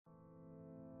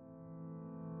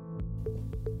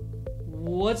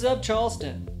What's up,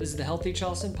 Charleston? This is the Healthy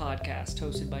Charleston podcast,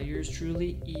 hosted by yours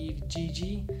truly, Eve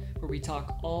GG, where we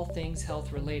talk all things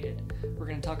health related. We're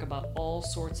going to talk about all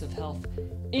sorts of health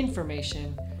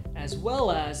information, as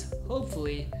well as,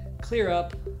 hopefully, clear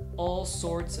up all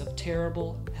sorts of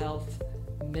terrible health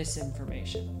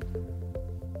misinformation.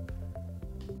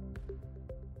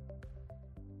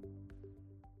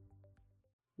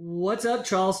 What's up,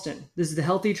 Charleston? This is the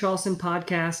Healthy Charleston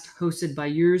podcast, hosted by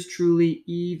yours truly,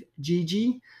 Eve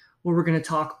GG, where we're going to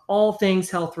talk all things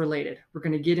health related. We're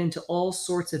going to get into all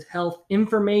sorts of health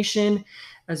information,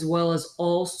 as well as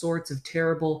all sorts of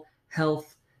terrible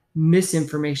health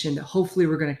misinformation that hopefully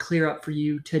we're going to clear up for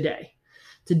you today.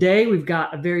 Today, we've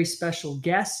got a very special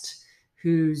guest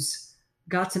who's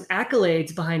got some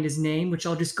accolades behind his name, which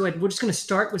I'll just go ahead. We're just going to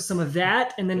start with some of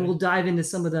that, and then we'll dive into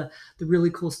some of the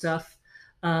really cool stuff.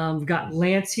 We've got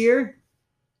Lance here.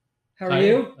 How are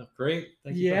you? Great.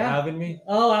 Thank you for having me.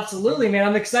 Oh, absolutely, man.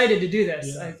 I'm excited to do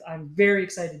this. Yeah. I'm very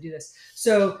excited to do this.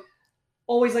 So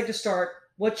always like to start,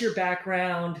 what's your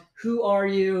background? Who are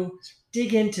you?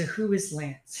 Dig into who is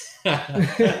Lance.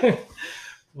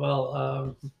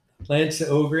 Well, Lance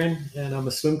Ogren, and I'm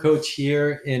a swim coach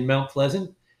here in Mount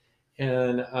Pleasant.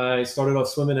 And I started off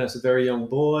swimming as a very young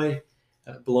boy.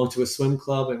 I belonged to a swim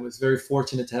club and was very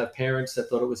fortunate to have parents that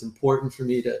thought it was important for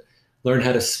me to learn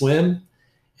how to swim.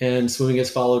 And swimming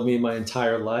has followed me my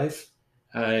entire life.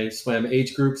 I swam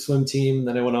age group swim team.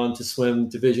 Then I went on to swim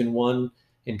Division I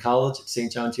in college at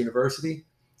St. John's University.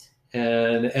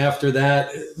 And after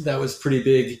that, that was pretty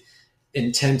big,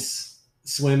 intense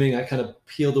swimming. I kind of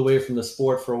peeled away from the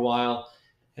sport for a while.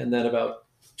 And then about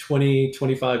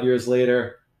 25 years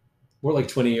later, more like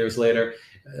 20 years later,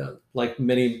 like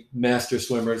many master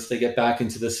swimmers, they get back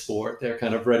into the sport. They're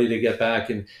kind of ready to get back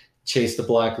and chase the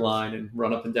black line and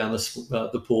run up and down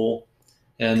the pool.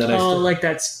 And then like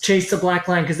that's chase the black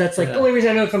line, because that's like the only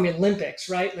reason I know it from the Olympics,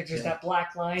 right? Like there's that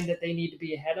black line that they need to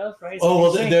be ahead of, right?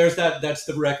 There's that. That's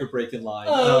the record-breaking line.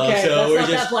 Oh, okay. So that's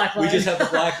not that black line. We just have the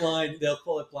black line. They'll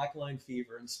call it black line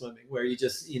fever in swimming, where you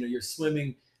just, you're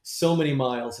swimming so many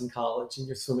miles in college and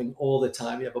you're swimming all the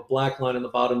time. You have a black line on the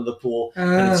bottom of the pool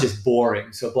and it's just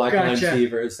boring. So black line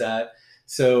fever is that.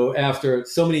 So after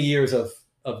so many years of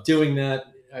doing that,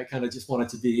 I kind of just wanted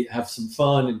to have some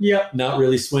fun and not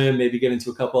really swim, maybe get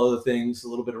into a couple other things, a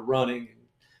little bit of running and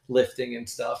lifting and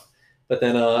stuff. But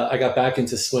then I got back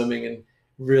into swimming and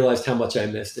realized how much I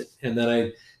missed it. And then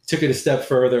I took it a step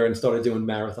further and started doing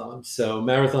marathons. So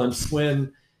marathon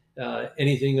swim,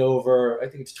 anything over, I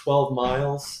think it's 12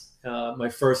 miles. My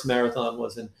first marathon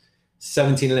was a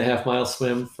 17.5-mile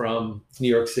swim from New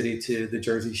York City to the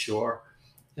Jersey Shore.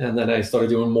 And then I started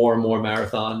doing more and more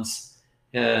marathons.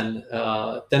 And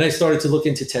then I started to look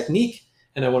into technique,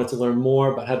 and I wanted to learn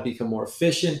more about how to become more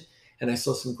efficient. And I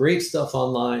saw some great stuff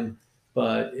online,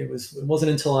 but it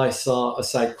wasn't until I saw a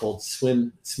site called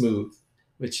Swim Smooth,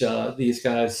 which these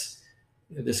guys,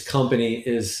 this company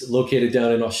is located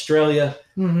down in Australia,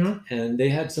 and they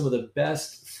had some of the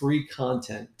best free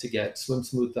content to get,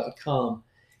 swimsmooth.com.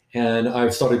 And I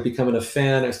started becoming a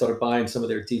fan. I started buying some of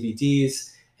their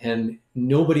DVDs, and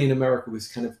nobody in America was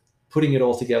kind of putting it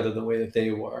all together the way that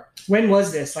they were. When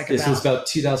was this? This was about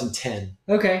 2010.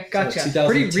 Okay, gotcha. So 2010.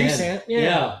 Pretty recent.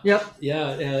 Yeah. Yep.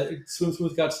 Yeah. Swim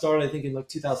Smooth got started, I think, in like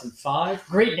 2005.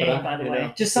 Great name, by the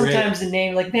way. Just sometimes the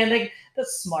name, like, man,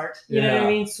 that's smart. You know what I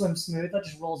mean? Swim Smooth. That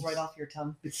just rolls right off your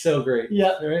tongue. It's so great.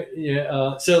 Yeah. Right?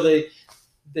 Yeah. So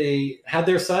they had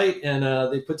their site, and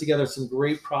they put together some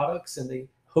great products, and they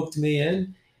hooked me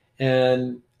in,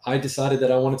 and I decided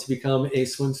that I wanted to become a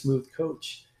Swim Smooth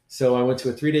coach. So I went to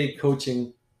a 3-day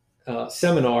coaching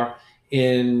seminar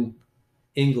in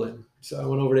England. So I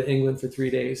went over to England for 3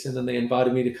 days, and then they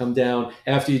invited me to come down.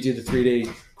 After you do the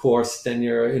 3-day course, then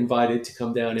you're invited to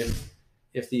come down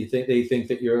if they think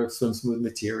that you're Swim Smooth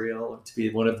material, or to be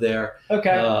one of their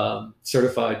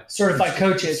certified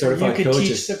coaches. Certified you could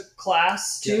coaches. Teach the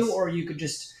class too, or you could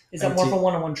just. Is that more for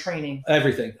one-on-one training?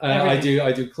 Everything. I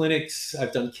do clinics.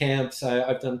 I've done camps.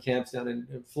 I've done camps down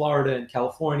in Florida and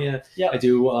California. I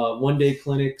do one-day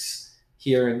clinics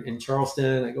here in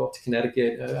Charleston. I go up to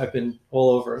Connecticut. I've been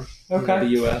all over the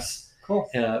U.S. Cool.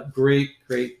 Great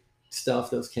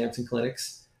stuff, those camps and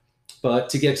clinics. But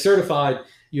to get certified,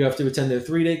 you have to attend their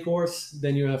 3-day course.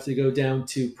 Then you have to go down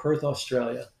to Perth,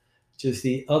 Australia, which is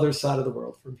the other side of the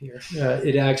world from here.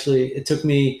 It took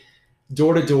me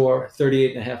door to door,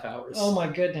 38 and a half hours. Oh my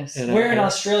goodness. And where in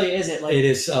Australia is it? It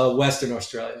is Western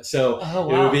Australia. So it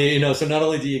would be, so not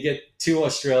only do you get to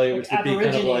Australia, which would be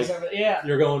kind of like,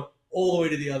 you're going all the way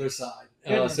to the other side.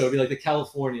 So it'd be like the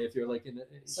California, if you're like here,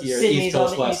 Sydney's East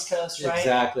Coast, on the West. East Coast, right?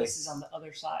 Exactly. This is on the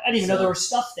other side. I didn't even know there was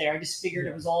stuff there. I just figured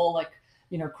it was all like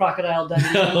Crocodile Dundee.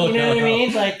 You know what I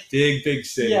mean? Like big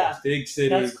city, yeah, big city,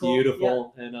 that's cool.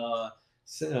 beautiful, and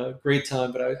great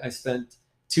time. But I spent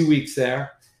 2 weeks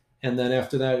there, and then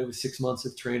after that, it was 6 months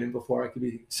of training before I could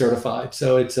be certified.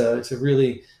 So it's a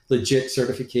really legit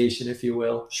certification, if you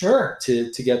will. Sure.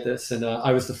 To get this, and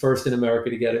I was the first in America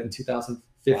to get it in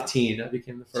 2015. Wow. I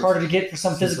became the first. It's harder to get for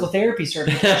some physical therapy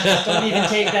certifications. Don't even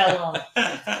take that long.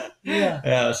 Yeah.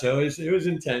 Yeah. So it was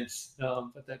intense,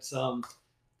 but that's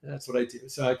what I do.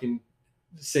 So I can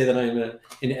say that I'm an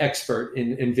expert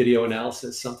in video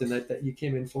analysis, something that you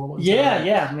came in for one time.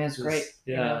 Yeah, man, it's great.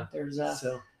 Yeah. There's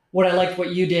what I liked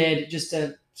what you did, just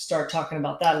to start talking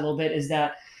about that a little bit, is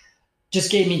that just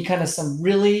gave me kind of some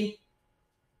really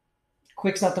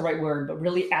quick's not the right word, but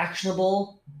really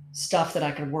actionable stuff that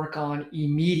I could work on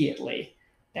immediately.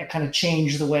 That kind of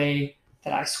changed the way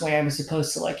that I swam, as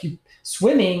opposed to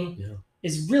swimming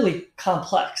is really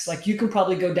complex. Like you can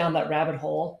probably go down that rabbit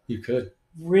hole. You could.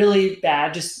 Really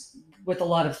bad, just with a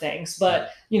lot of things.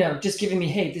 But, just giving me,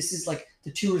 hey, this is like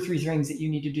the 2 or 3 things that you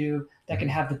need to do that can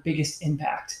have the biggest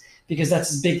impact. Because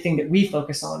that's a big thing that we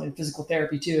focus on in physical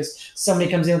therapy too, is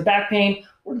somebody comes in with back pain,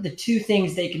 what are the 2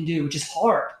 things they can do, which is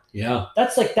hard. Yeah.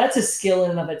 That's a skill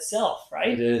in and of itself, right?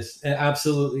 It is.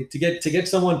 Absolutely. To get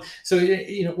someone, so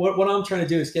what I'm trying to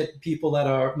do is get people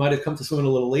that might have come to swimming a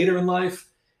little later in life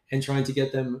and trying to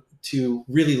get them to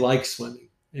really like swimming,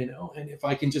 and if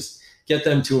I can just get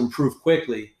them to improve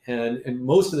quickly, and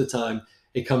most of the time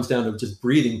it comes down to just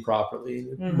breathing properly.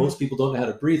 Mm-hmm. Most people don't know how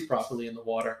to breathe properly in the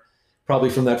water, probably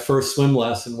from that first swim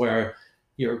lesson where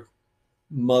your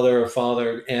mother or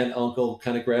father, aunt, uncle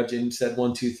kind of grabbed you and said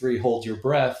 1, 2, 3, hold your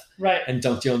breath, right, and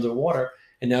dumped you underwater.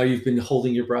 And now you've been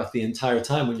holding your breath the entire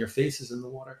time when your face is in the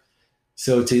water.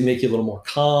 So to make you a little more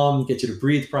calm, get you to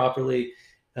breathe properly.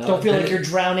 Don't feel like you're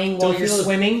drowning while you're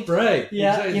swimming. Right.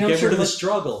 Yeah. Exactly. Get rid of the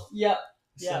struggle. Yeah.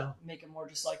 Yeah. Make it more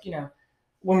just like,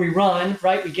 when we run,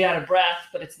 right, we get out of breath,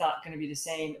 but it's not going to be the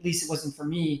same. At least it wasn't for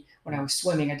me when I was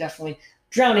swimming.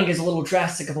 Drowning is a little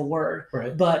drastic of a word,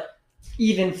 right, but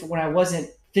even for when I wasn't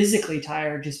physically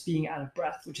tired, just being out of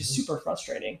breath, which is super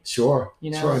frustrating. Sure.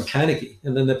 Sure. And panicky.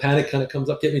 And then the panic kind of comes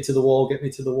up, get me to the wall.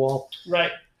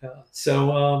 Right. It's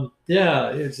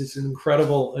an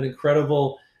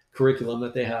incredible curriculum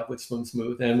that they have with Swim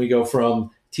Smooth. And we go from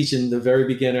teaching the very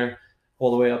beginner all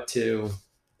the way up to,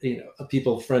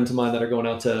 friends of mine that are going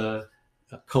out to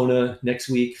Kona next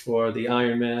week for the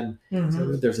Ironman. Mm-hmm.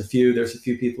 So there's a few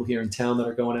people here in town that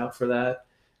are going out for that.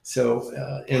 So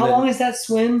how long is that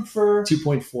swim for?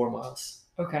 2.4 miles.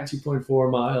 Okay.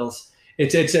 2.4 miles.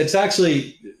 It's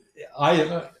actually,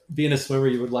 being a swimmer,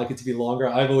 you would like it to be longer.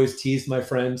 I've always teased my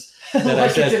friends that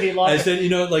let's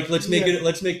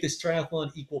make this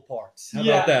triathlon equal parts. How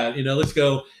about that? Let's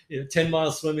go 10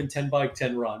 miles swimming, 10 bike,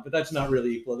 10 run. But that's not really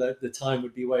equal. That the time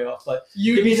would be way off. But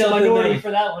you'd be the minority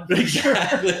for that one.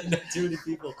 Exactly. Not too many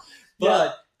people.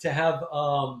 But to have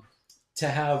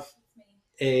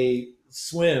a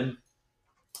swim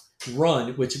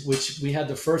run, which we had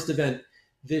the first event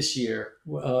this year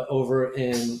over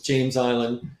in James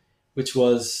Island, which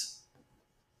was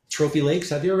Trophy Lakes.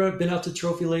 Have you ever been out to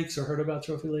Trophy Lakes or heard about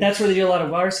Trophy Lakes? That's where they do a lot of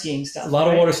water skiing stuff. A lot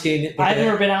of water skiing. I've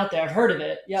never been out there. I've heard of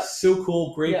it. Yep. So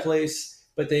cool, great place.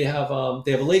 But they have a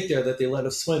lake there that they let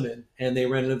us swim in, and they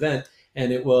ran an event,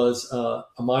 and it was a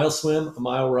mile swim, a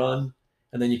mile run,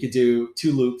 and then you could do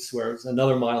 2 loops, where it's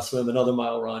another mile swim, another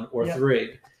mile run, or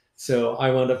 3. So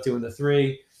I wound up doing the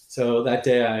 3. So that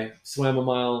day I swam a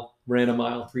mile, ran a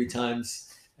mile 3 times.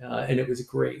 And it was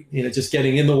great, just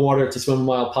getting in the water to swim a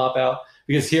mile, pop out.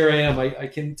 Because here I am, I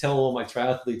can tell all my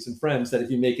triathletes and friends that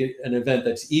if you make it an event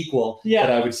that's equal,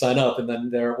 that I would sign up. And then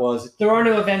there it was. There are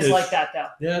no events like that, though.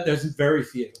 Yeah, there's very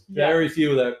few of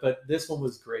that. But this one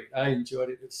was great. I enjoyed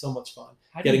it. It was so much fun.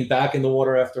 Getting back in the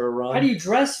water after a run. How do you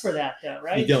dress for that, though,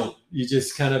 right? You don't. You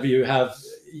just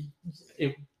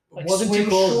it like wasn't too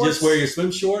cold. Shorts? Just wear your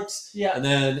swim shorts. Yeah. And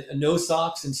then no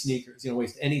socks and sneakers. You don't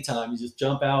waste any time. You just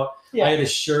jump out. Yeah. I had a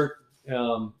shirt,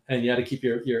 and you had to keep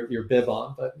your bib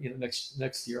on. But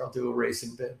next year I'll do a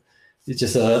racing bib. It's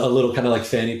just a little kind of like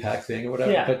fanny pack thing or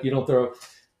whatever. Yeah. But you don't throw.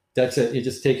 That's it. You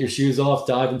just take your shoes off,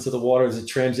 dive into the water as a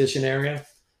transition area,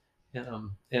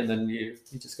 and then you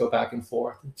just go back and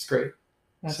forth. It's great.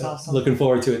 That's awesome. Looking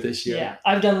forward to it this year. Yeah,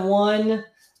 I've done one.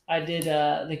 I did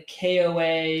the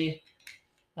KOA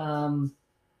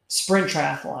sprint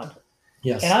triathlon.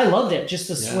 Yes. And I loved it. Just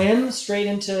the swim straight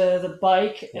into the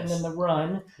bike and then the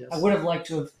run. Yes. I would have liked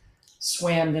to have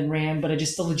swam then ran, but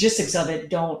the logistics of it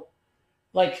don't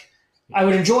like. I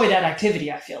would enjoy that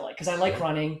activity. I feel like because I like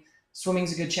running.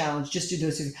 Swimming's a good challenge. Just do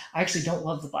those things. I actually don't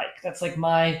love the bike. That's like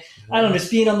I don't know,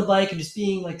 just being on the bike and just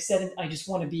being like I just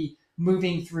want to be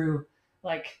moving through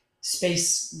like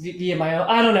space via my own.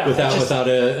 I don't know. Without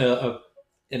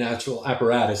an actual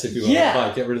apparatus, if you will, on the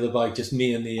bike. Get rid of the bike, just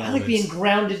me and the I elements. like being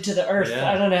grounded to the earth.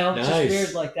 Yeah. I don't know. Nice. Just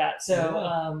weird like that.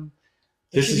 So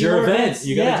this is your event.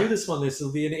 You got to do this one. This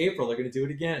will be in April. They're going to do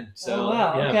it again. So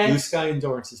okay. Blue Sky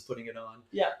Endurance is putting it on.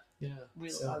 Yeah. Yeah.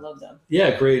 I love them.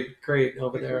 Yeah, great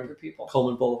over there for people.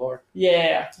 Coleman Boulevard.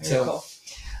 Yeah. Very cool.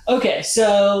 Okay,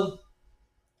 so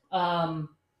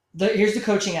here's the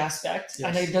coaching aspect. Yes.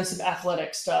 I know you've done some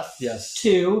athletic stuff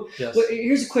too. Yes. But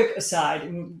here's a quick aside.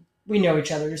 And we know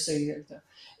each other, just so you guys know.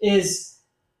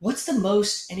 What's the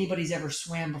most anybody's ever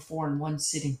swam before in one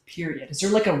sitting period? Is there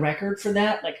like a record for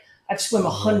that? Like, I've swum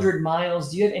 100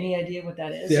 miles. Do you have any idea what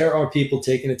that is? There are people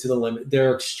taking it to the limit.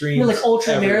 There are extremes. Like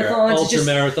ultra marathons.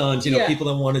 Marathons. People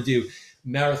that want to do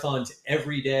marathons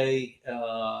every day,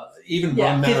 even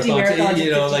run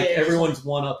marathons. Like everyone's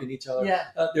one up in each other. Yeah.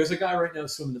 There's a guy right now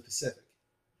swimming the Pacific.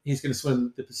 He's going to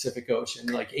swim the Pacific Ocean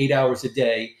like 8 hours a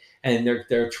day, and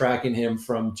they're tracking him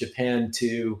from Japan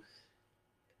to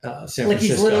San Francisco. Like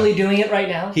he's literally doing it right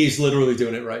now? He's literally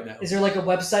doing it right now. Is there like a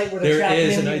website where they're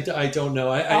tracking him? There is, and I don't know.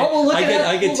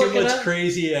 I get too much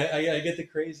crazy. I get the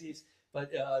crazies,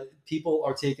 but people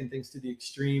are taking things to the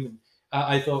extreme. And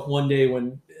I thought one day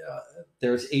when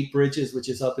there's 8 bridges, which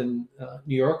is up in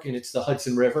New York, and it's the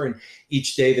Hudson River, and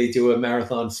each day they do a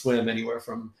marathon swim anywhere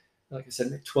from, like I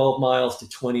said, 12 miles to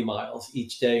 20 miles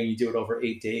each day, and you do it over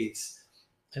 8 days.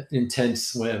 Intense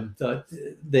swim.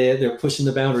 They're pushing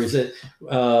the boundaries.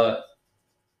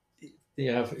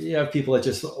 You have people that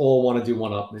just all want to do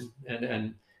one up,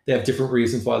 and they have different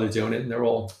reasons why they're doing it, and they're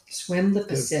all swim the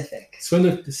Pacific. Swim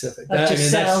the Pacific. That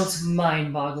sounds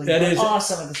mind-boggling. That is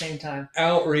awesome at the same time.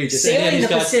 Outrageous. Sailing the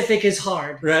Pacific is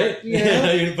hard, right?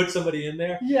 Yeah, you put somebody in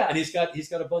there. Yeah, and he's got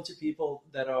a bunch of people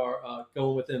that are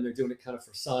going with him. They're doing it kind of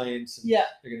for science. And yeah,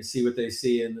 they're going to see what they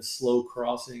see in the slow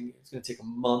crossing. It's going to take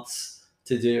them months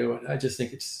to do, and I just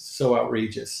think it's so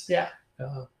outrageous. Yeah,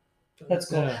 that's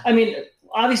cool. I mean,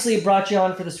 obviously it brought you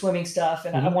on for the swimming stuff,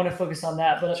 and I want to focus on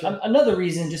that, but another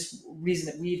reason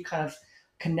that we've kind of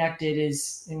connected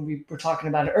is, and we were talking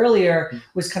about it earlier,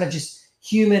 was kind of just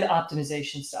human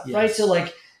optimization stuff. Yes. Right? So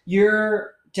like,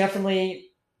 you're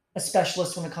definitely a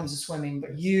specialist when it comes to swimming,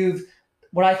 but you've,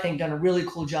 what I think, done a really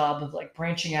cool job of like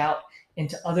branching out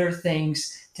into other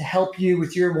things to help you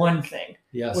with your one thing.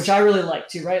 Yes. Which I really like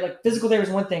too, right? Like physical therapy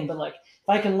is one thing, but like if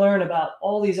I can learn about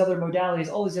all these other modalities,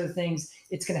 all these other things,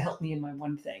 it's going to help me in my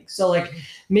one thing. So like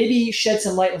maybe shed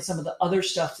some light on some of the other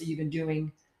stuff that you've been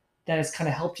doing that has kind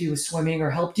of helped you with swimming or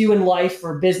helped you in life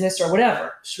or business or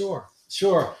whatever. Sure.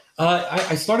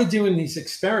 I started doing these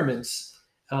experiments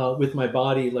with my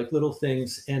body, like little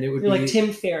things, and it would be like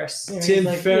Tim Ferriss. Tim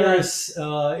Ferriss.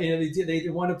 They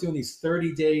wound up doing these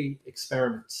 30-day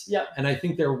experiments. Yeah, and I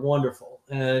think they're wonderful.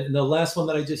 And the last one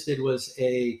that I just did was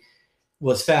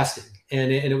fasting,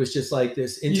 and it was just like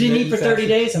this. You didn't eat for 30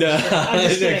 days? No, I'm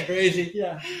just kidding. Crazy.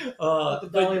 Yeah.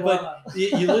 But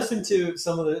you listen to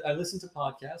I listen to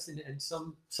podcasts, and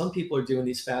some people are doing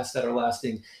these fasts that are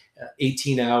lasting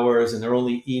 18 hours, and they're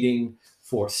only eating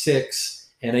for 6.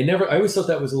 And I always thought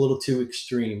that was a little too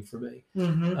extreme for me.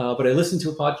 Mm-hmm. But I listened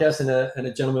to a podcast, and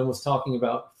a gentleman was talking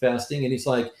about fasting, and he's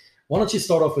like, "Why don't you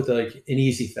start off with like an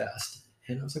easy fast?"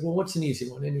 And I was like, "Well, what's an easy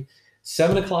one?" And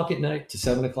 7 o'clock at night to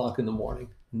 7 o'clock in the morning,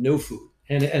 no food,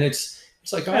 and it's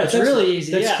like, oh, it's really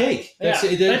easy. That's cake. That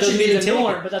should be the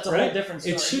norm, but that's a whole different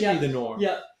story. It should be the norm.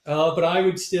 Yeah. But I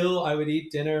would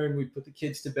eat dinner, and we'd put the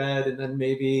kids to bed, and then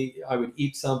maybe I would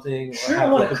eat something. Sure, I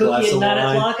want a cookie at 9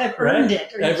 o'clock. I've earned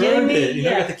it. Are you kidding me?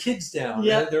 I got the kids down.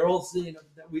 Yeah. They're all,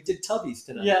 we did tubbies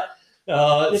tonight. Yeah.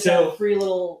 It's a free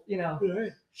little,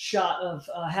 shot of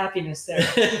happiness there.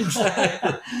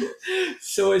 Exactly.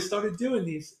 So I started doing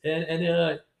these,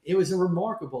 and it was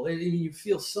remarkable. You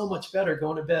feel so much better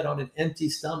going to bed on an empty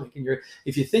stomach. And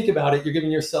if you think about it, you're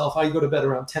giving yourself, I go to bed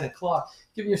around 10 o'clock,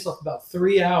 giving yourself about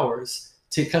 3 hours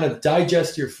to kind of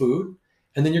digest your food.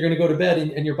 And then you're going to go to bed,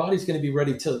 and your body's going to be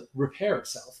ready to repair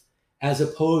itself, as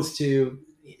opposed to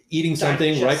eating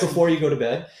something right before you go to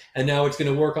bed. And now it's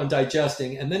going to work on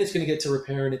digesting, and then it's going to get to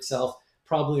repairing itself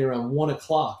probably around 1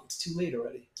 o'clock. It's too late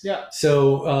already. Yeah.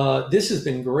 So this has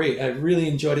been great. I really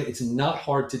enjoyed it. It's not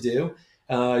hard to do.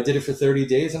 I did it for 30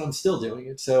 days, and I'm still doing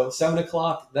it. So 7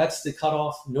 o'clock, that's the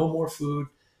cutoff. No more food.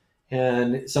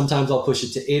 And sometimes I'll push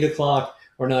it to 8 o'clock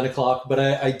or 9 o'clock. But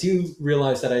I do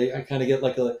realize that I kind of get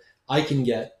I can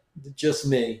get, just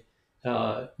me,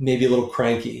 maybe a little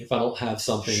cranky if I don't have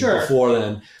something before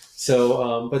then.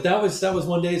 So, but that was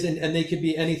one day, and they could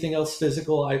be anything else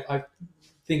physical. I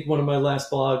think one of my last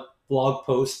blog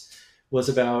posts was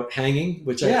about hanging,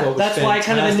 which I thought was that's fantastic. why I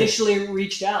kind of initially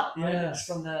reached out. Right? Yeah. Just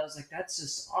from I was like, that's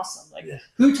just awesome. Like,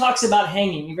 who talks about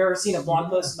hanging? You've ever seen a blog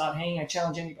post about hanging? I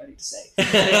challenge anybody to say,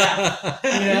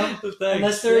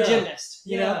 unless they're a gymnast.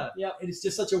 You know, and it's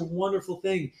just such a wonderful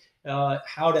thing,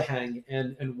 how to hang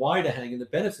and why to hang and the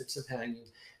benefits of hanging.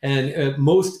 And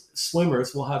most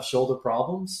swimmers will have shoulder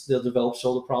problems. They'll develop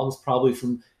shoulder problems probably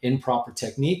from improper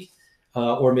technique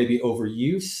or maybe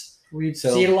overuse. We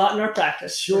see it a lot in our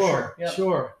practice. Sure.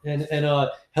 And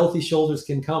healthy shoulders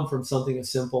can come from something as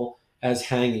simple as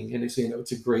hanging. And it's,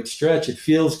 it's a great stretch. It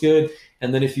feels good.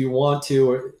 And then if you want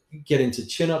to get into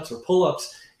chin-ups or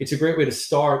pull-ups, it's a great way to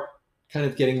start kind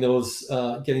of getting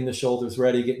getting the shoulders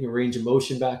ready, getting your range of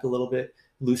motion back a little bit,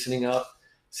 loosening up.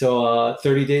 So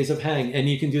 30 days of hang. And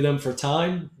you can do them for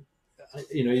time.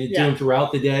 You do them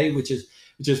throughout the day, which is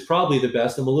probably the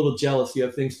best. I'm a little jealous. You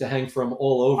have things to hang from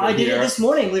all over. I did it this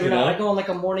morning, believe it or not. I go on like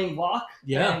a morning walk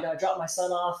and drop my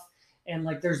son off. And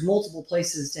like there's multiple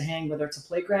places to hang, whether it's a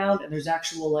playground and there's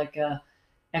actual like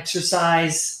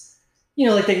exercise,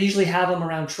 like they usually have them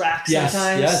around tracks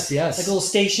sometimes. Yes. Like little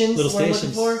stations. I'm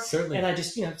looking for. Certainly. And I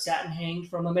just, sat and hanged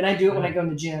from them. And I do it when I go in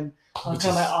the gym. On kind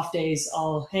of my off days,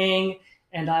 I'll hang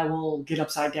and I will get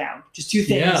upside down. Just two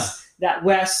things. Yeah. That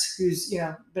Wes, who's,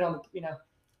 been on the,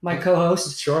 my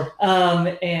co-host. Sure.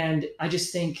 And I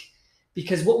just think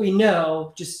because what we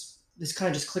know, this kind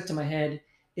of just clicked in my head,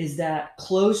 is that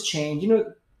closed chain. You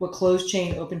know what closed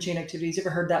chain, open chain activities? You ever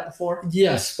heard that before?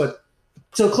 Yes, but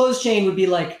so closed chain would be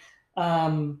like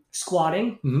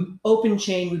squatting. Mm-hmm. Open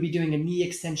chain would be doing a knee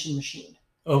extension machine.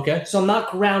 Okay. So I'm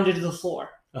not grounded to the floor.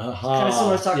 Kind of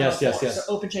similar to talking about before. Yes.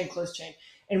 So open chain, closed chain.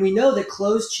 And we know that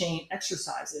closed chain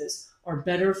exercises are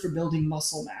better for building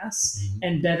muscle mass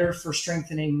and better for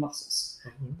strengthening muscles.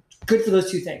 Mm-hmm. Good for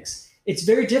those two things. It's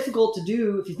very difficult to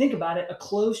do, if you think about it, a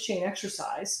closed chain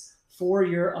exercise for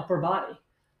your upper body.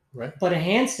 Right. But a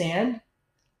handstand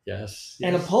yes.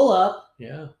 and a pull-up,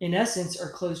 in essence,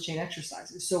 are closed chain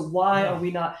exercises. So why are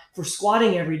we not, for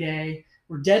squatting every day,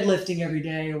 we're deadlifting every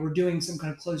day, or we're doing some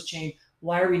kind of closed chain,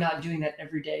 why are we not doing that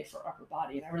every day for upper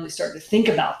body? And I really started to think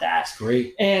about that. That's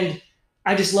great. And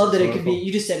I just love that it could be,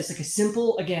 you just said, it's like a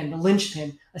simple, again, the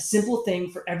linchpin, a simple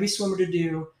thing for every swimmer to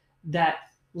do that,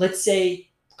 let's say,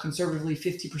 conservatively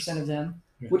 50% of them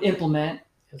would implement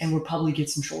and would probably get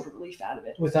some shoulder relief out of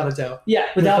it. Without a doubt. Yeah,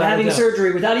 without having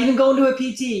surgery, without even going to a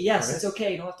PT. Yes, It's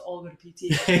okay. You don't have to all go to PT.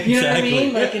 You know what I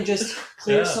mean? Like, and just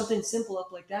clear something simple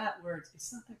up like that where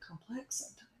it's not that complex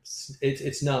sometimes.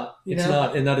 It's not. It's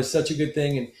not. And that is such a good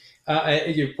thing.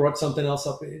 And you brought something else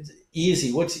up. It's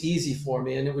easy. What's easy for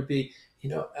me? And it would be,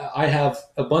 I have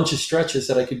a bunch of stretches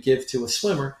that I could give to a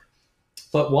swimmer,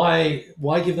 but why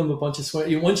give them a bunch of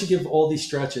swimmers? Once you give all these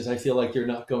stretches, I feel like you're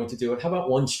not going to do it. How about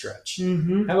one stretch?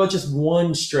 Mm-hmm. How about just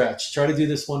one stretch? Try to do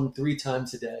this one 3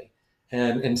 times a day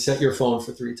and set your phone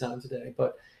for 3 times a day.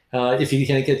 But if you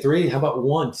can't get 3, how about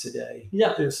once a day?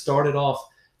 Yeah. Start it off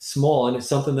small. And it's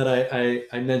something that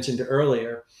I mentioned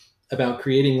earlier about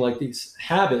creating like these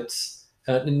habits,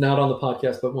 not on the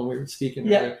podcast, but when we were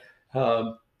speaking earlier.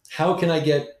 How can I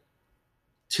get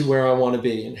to where I want to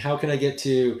be? And how can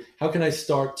I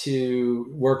start to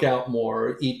work out more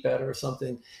or eat better or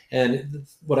something? And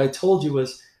what I told you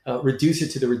was reduce it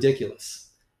to the ridiculous.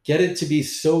 Get it to be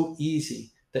so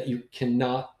easy that you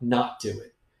cannot not do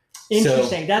it.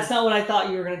 Interesting. That's not what I thought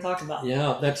you were going to talk about.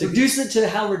 Yeah. Reduce it to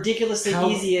how ridiculously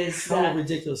easy is that. How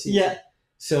ridiculously easy. Yeah.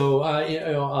 So,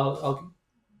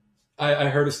 I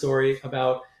heard a story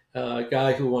about a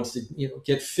guy who wants to,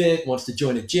 get fit, wants to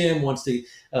join a gym, wants to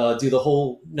do the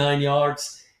whole 9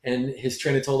 yards. And his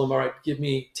trainer told him, all right, give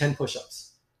me 10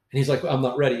 push-ups. And he's like, well, I'm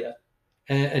not ready yet.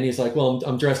 And he's like, well,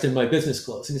 I'm dressed in my business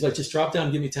clothes. And he's like, just drop down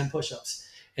and give me 10 push-ups.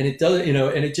 And it does,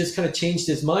 and it just kind of changed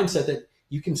his mindset that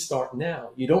you can start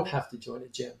now. You don't have to join a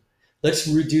gym. Let's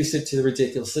reduce it to the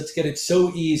ridiculous. Let's get it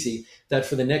so easy that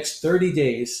for the next 30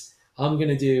 days, I'm going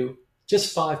to do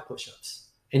just 5 push-ups.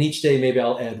 And each day, maybe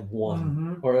I'll add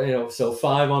 1 or, so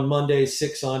 5 on Monday,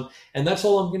 6 on, and that's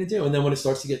all I'm going to do. And then when it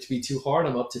starts to get to be too hard,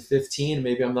 I'm up to 15.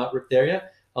 Maybe I'm not there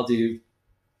yet. I'll do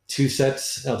 2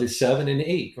 sets. I'll do 7 and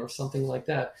 8 or something like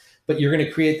that. But you're going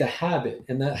to create the habit,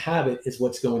 and that habit is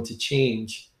what's going to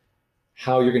change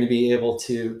how you're going to be able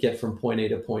to get from point A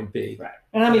to point B. Right.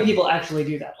 And how many people actually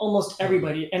do that? Almost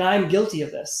everybody. And I'm guilty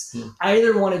of this. I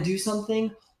either want to do something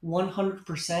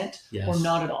 100% or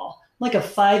not at all. Like a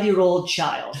 5-year-old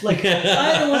child. Like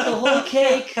I either want the whole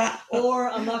cake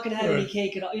or I'm not going to have any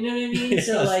cake at all. You know what I mean? Yes.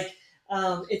 So like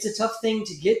it's a tough thing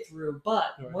to get through.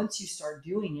 But once you start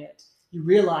doing it, you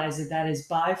realize that is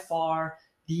by far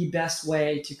the best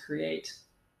way to create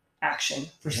action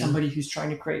for somebody who's trying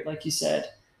to create, like you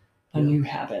said, a new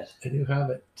habit. A new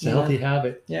habit. It's a healthy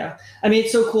habit. Yeah. I mean,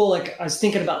 it's so cool. Like, I was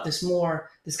thinking about this more,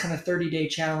 this kind of 30-day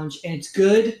challenge, and it's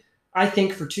good, I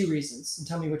think, for two reasons. And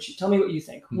tell me what you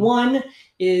think. Mm-hmm. One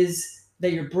is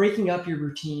that you're breaking up your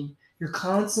routine. You're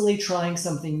constantly trying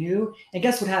something new. And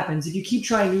guess what happens? If you keep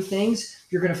trying new things,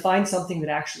 you're going to find something that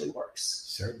actually works.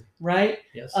 Certainly. Right?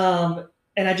 Yes.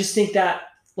 And I just think that,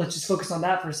 let's just focus on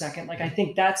that for a second. Like, I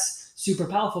think that's super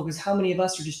powerful, because how many of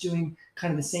us are just doing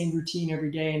kind of the same routine every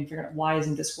day and figuring out, why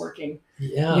isn't this working?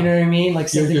 Yeah. You know what I mean?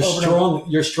 Like, you're strong.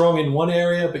 You're strong in one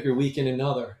area, but you're weak in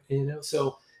another.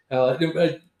 So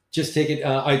just take it.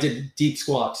 I did deep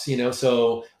squats.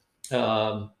 So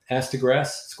ass to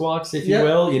grass squats, if you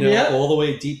will. All the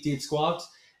way deep squats,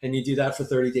 and you do that for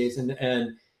 30 days,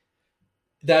 and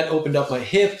that opened up my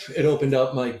hip. It opened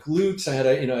up my glutes. I had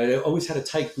I always had a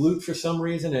tight glute for some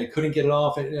reason. I couldn't get it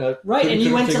off. Right, and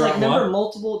you went to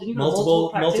multiple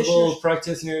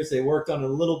practitioners. They worked on it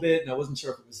a little bit, and I wasn't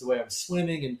sure if it was the way I was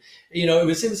swimming, and it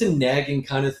was a nagging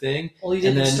kind of thing. Well, you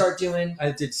didn't start doing.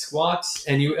 I did squats,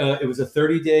 and it was a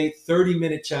 30-day,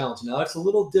 30-minute challenge. Now that's a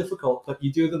little difficult, but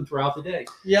you do them throughout the day.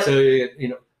 Yeah. So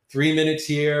 3 minutes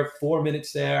here, 4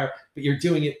 minutes there, but you're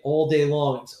doing it all day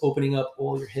long. It's opening up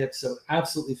all your hips. So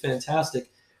absolutely fantastic.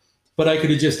 But I could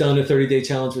have just done a 30-day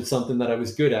challenge with something that I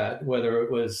was good at, whether it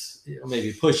was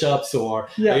maybe push-ups or,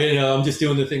 I'm just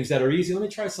doing the things that are easy. Let me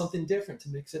try something different to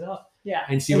mix it up. Yeah.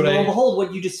 And see lo and behold,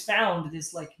 what you just found,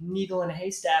 this like needle in a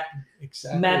haystack,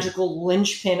 magical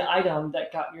linchpin item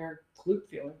that got your glute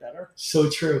feeling better. So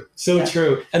true. So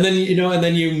true. And then, and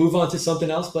then you move on to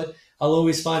something else, but I'll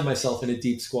always find myself in a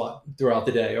deep squat throughout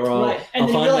the day, or I'll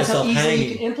find myself hanging.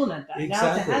 You can implement that. Exactly.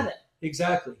 Now it's a habit.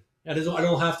 Exactly. I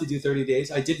don't have to do 30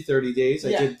 days. I did 30 days.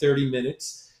 I did 30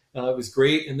 minutes. It was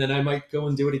great. And then I might go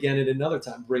and do it again at another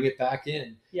time, bring it back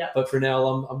in. Yeah. But for now,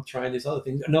 I'm trying these other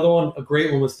things. Another one, a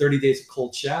great one, was 30 days of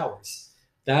cold showers.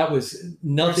 That was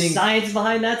nothing. There's science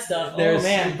behind that stuff. Oh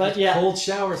man, but cold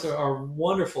showers are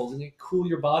wonderful, and they cool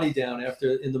your body down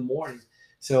in the morning.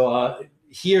 So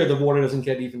here the water doesn't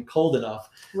get even cold enough.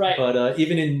 Right. But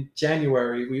even in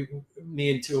January,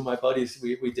 me and two of my buddies,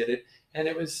 we did it, and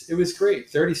it was great.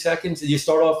 30 seconds. You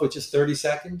start off with just 30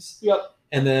 seconds. Yep.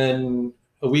 And then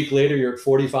a week later, you're at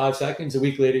 45 seconds. A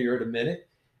week later, you're at a minute.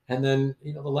 And then,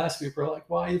 the last week we're like,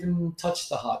 why even touch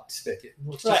the hot spigot?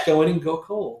 Let's just go in and go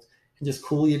cold and just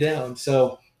cool you down.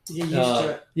 So you get used to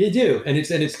it. You do. And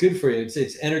it's good for you.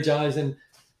 It's energizing.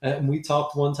 And we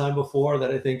talked one time before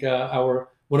that I think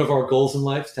one of our goals in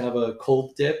life is to have a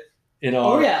cold dip in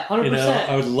our. 100%.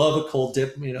 I would love a cold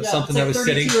dip. Something that was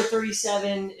 32 sitting. or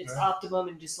 37. It's optimum,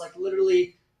 and just like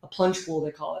literally a plunge pool,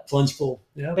 they call it. Plunge pool.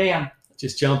 Yeah. Bam.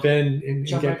 Just jump in and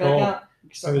jump get right cold. Back out.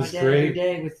 Start my day every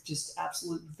day with just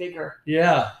absolute vigor.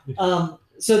 Yeah.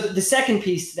 So the second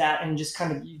piece to that, and just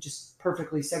kind of you just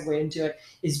perfectly segue into it,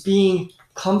 is being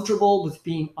comfortable with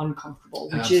being uncomfortable,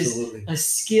 which is a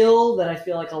skill that I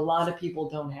feel like a lot of people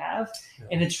don't have. Yeah.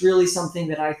 And it's really something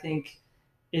that I think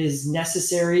is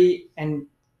necessary, and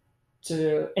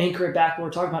to anchor it back what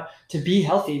we're talking about, to be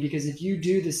healthy, because if you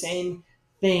do the same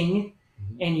thing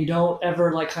and you don't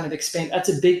ever like kind of expand, that's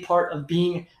a big part of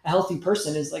being a healthy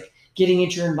person, is like getting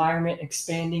into your environment,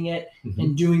 expanding it,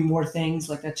 and doing more things.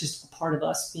 Like that's just a part of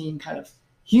us being kind of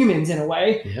humans in a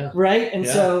way, right? And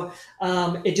so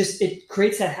it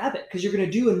creates that habit, because you're going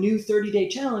to do a new 30-day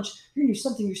challenge. You're going to do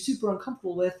something you're super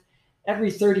uncomfortable with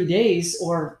every 30 days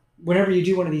or whenever you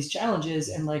do one of these challenges,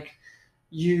 and like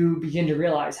you begin to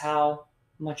realize how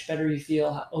much better you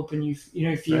feel, how open you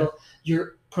feel.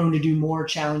 You're prone to do more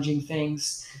challenging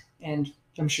things, and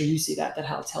I'm sure you see that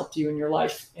how it's helped you in your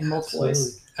life in multiple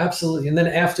ways. Absolutely. And then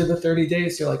after the 30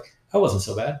 days, you're like, that wasn't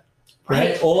so bad.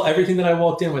 Right. Everything that I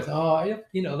walked in with,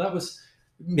 that was,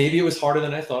 maybe it was harder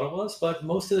than I thought it was, but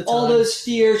most of the time. All those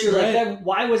fears, you're like,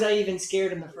 why was I even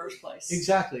scared in the first place?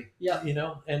 Exactly. Yeah.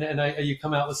 And you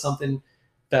come out with something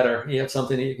better. You have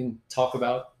something that you can talk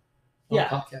about on a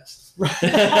podcast.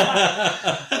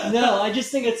 No, I just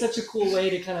think it's such a cool way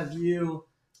to kind of view,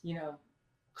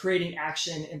 creating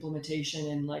action,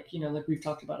 implementation, and like we've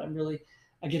talked about,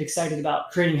 I get excited about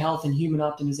creating health and human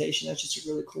optimization. That's just a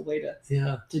really cool way to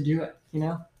do it,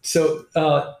 So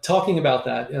talking about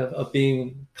that, of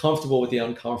being comfortable with the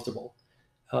uncomfortable,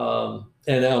 and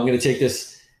I'm going to take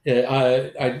this,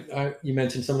 you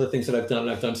mentioned some of the things that I've done.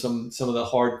 I've done some of the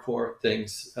hardcore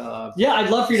things.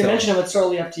 I'd love for you to mention them. It's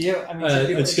totally up to you. I mean,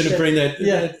 I'm just going to bring that.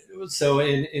 Yeah. So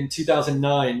in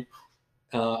 2009,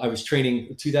 I was training.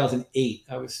 In 2008,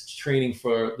 I was training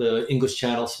for the English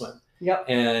Channel swim. Yep.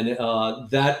 And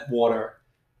that water,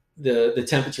 the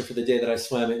temperature for the day that I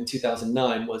swam in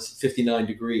 2009 was 59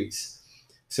 degrees.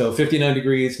 So 59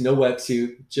 degrees, no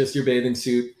wetsuit, just your bathing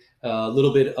suit. a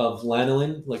little bit of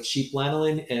lanolin, like sheep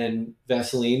lanolin and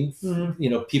Vaseline. Mm-hmm. You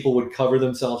know, people would cover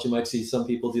themselves. You might see some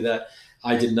people do that.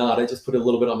 I did not. I just put a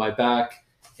little bit on my back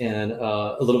and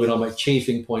a little bit on my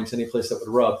chafing points, any place that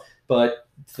would rub. But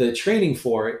the training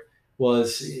for it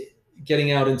was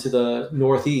getting out into the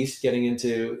Northeast, getting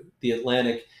into the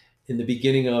Atlantic in the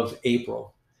beginning of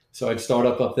April. So I'd start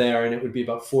up there, and it would be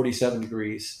about 47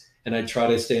 degrees, and I'd try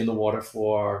to stay in the water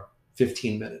for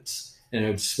 15 minutes. And I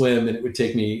would swim, and it would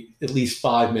take me at least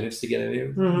 5 minutes to get in.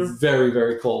 It was very,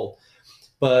 very cold.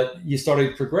 But you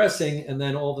started progressing, and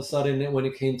then all of a sudden, when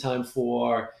it came time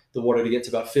for the water to get to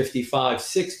about 55,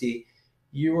 60,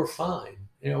 you were fine.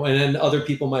 You know, and then other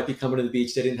people might be coming to the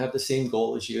beach. They didn't have the same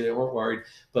goal as you. They weren't worried,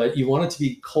 but you wanted to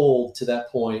be cold to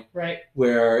that point, right,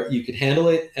 where you could handle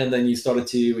it, and then you started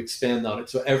to expand on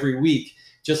it. So every week,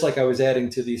 just like I was adding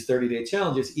to these 30-day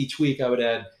challenges, each week I would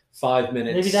add 5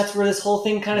 minutes. Maybe that's where this whole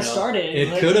thing kind of started.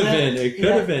 It could have been. It could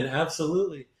have been,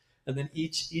 absolutely. And then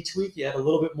each week you add a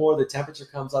little bit more. The temperature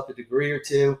comes up a degree or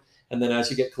two, and then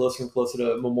as you get closer and closer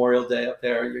to Memorial Day up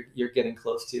there, you're getting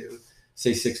close to,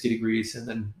 say, 60 degrees, and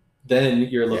then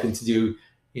you're looking to do,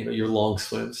 you know, your long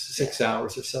swims, 6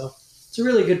 hours or so. It's a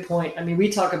really good point. I mean, we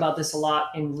talk about this a lot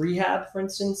in rehab, for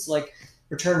instance, like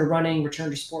return to running,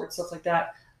 return to sports, stuff like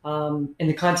that. In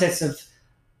the context of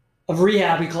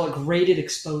rehab, we call it graded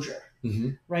exposure,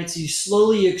 right? So you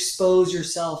slowly expose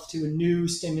yourself to a new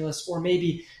stimulus, or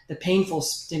maybe the painful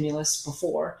stimulus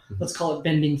before. Let's call it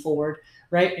bending forward,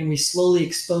 right? And we slowly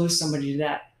expose somebody to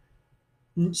that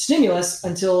stimulus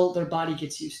until their body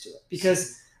gets used to it.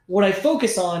 Because what I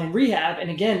focus on in rehab, and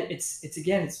again, it's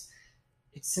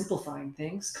simplifying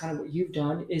things. Kind of what you've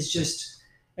done is just,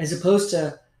 as opposed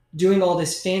to doing all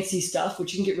this fancy stuff,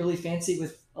 which you can get really fancy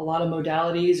with a lot of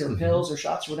modalities or pills or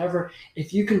shots or whatever.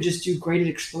 If you can just do graded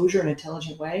exposure in an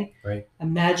intelligent way, right,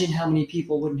 imagine how many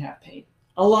people wouldn't have pain.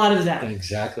 A lot of them.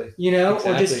 Exactly. You know,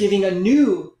 or just giving a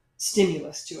new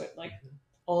stimulus to it. Like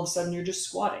all of a sudden you're just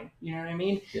squatting. You know what I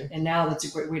mean? Yeah. And now that's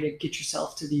a great way to get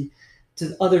yourself to the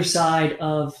other side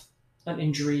of an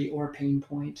injury or a pain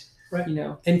point. Right. You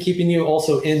know, and keeping you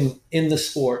also in the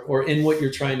sport or in what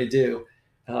you're trying to do.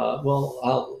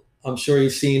 I'm sure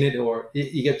you've seen it, or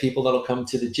you get people that'll come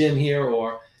to the gym here,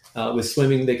 or with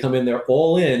swimming, they come in, they're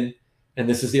all in. And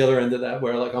this is the other end of that,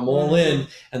 where like I'm all in,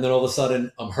 and then all of a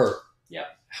sudden I'm hurt. Yeah.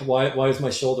 Why is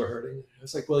my shoulder hurting? I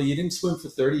was like, well, you didn't swim for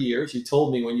 30 years. You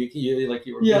told me when you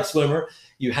were a good swimmer.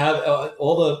 You have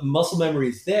all the muscle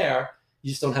memories there. You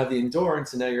just don't have the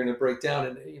endurance, and now you're going to break down.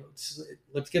 And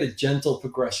let's get a gentle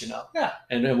progression up. Yeah.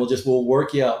 And then we'll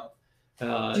work you up.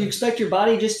 Do you expect your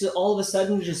body just to all of a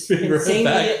sudden just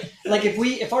insanely, like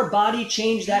if our body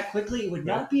changed that quickly, it would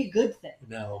not be a good thing.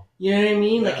 No. You know what I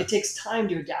mean? Like it takes time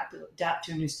to adapt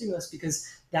to a new stimulus, because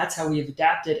that's how we have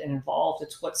adapted and evolved.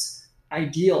 It's what's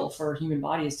ideal for a human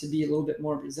body, is to be a little bit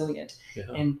more resilient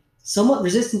and somewhat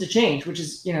resistant to change, which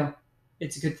is,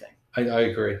 it's a good thing. I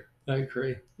agree.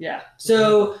 Yeah.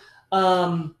 So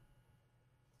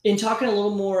in talking a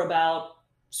little more about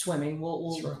swimming,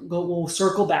 we'll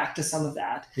circle back to some of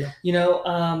that. Yeah.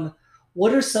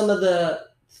 What are some of the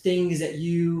things that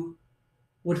you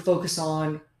would focus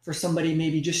on for somebody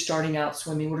maybe just starting out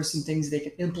swimming? What are some things they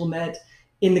can implement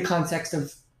in the context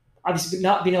of obviously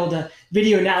not being able to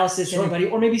video analysis anybody,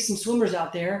 or maybe some swimmers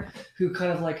out there who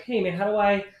kind of like, hey man, how do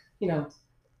I,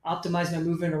 optimize my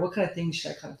movement, or what kind of things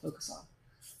should I kind of focus on?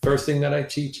 First thing that I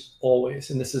teach always,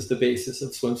 and this is the basis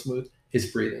of Swim Smooth,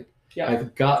 is breathing. Yeah.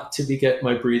 I've got to get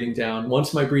my breathing down.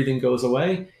 Once my breathing goes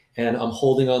away and I'm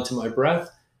holding on to my breath,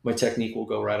 my technique will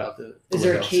go right out the window. Is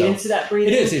there a cadence to that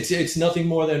breathing? It is. It's nothing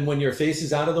more than when your face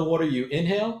is out of the water, you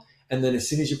inhale, and then as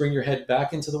soon as you bring your head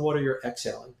back into the water, you're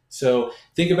exhaling. So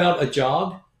think about a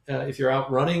jog. If you're out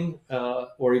running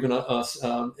or even in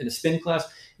a spin class,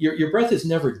 your breath is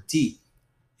never deep,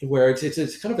 where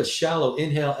it's kind of a shallow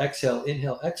inhale,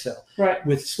 exhale. Right.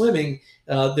 With swimming,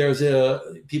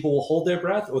 people will hold their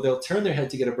breath, or they'll turn their head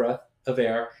to get a breath of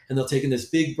air, and they'll take in this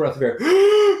big breath of air,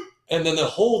 and then they'll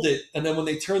hold it, and then when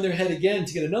they turn their head again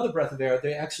to get another breath of air,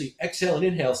 they actually exhale and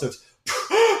inhale. So it's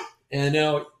and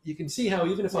now you can see how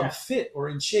even if I'm fit or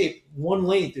in shape, one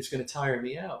length is going to tire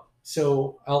me out.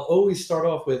 So I'll always start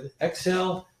off with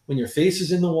exhale when your face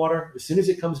is in the water. As soon as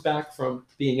it comes back from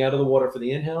being out of the water for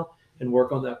the inhale, and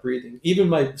work on that breathing.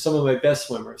 Even some of my best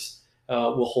swimmers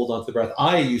will hold on to the breath.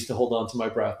 I used to hold on to my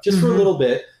breath just for a little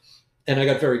bit, and I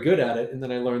got very good at it. And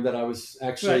then I learned that I was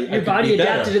actually your body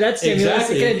adapted to that stimulus.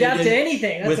 Exactly. It can adapt to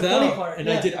anything. That's the funny part. And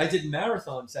I did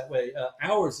marathons that way,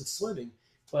 hours of swimming.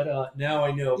 But now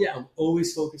I know I'm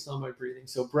always focused on my breathing.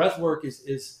 So breath work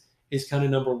is kind of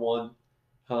number one.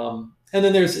 And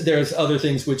then there's other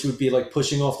things which would be like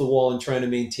pushing off the wall and trying to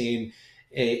maintain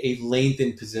a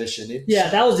lengthened position.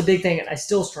 That was the big thing I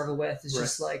still struggle with. It's Right.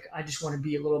 just like, I just want to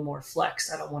be a little more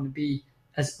flexed. I don't want to be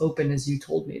as open as you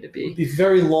told me to It would be. be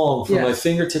very long from Yeah. my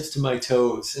fingertips to my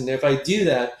toes. And if I do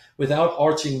that without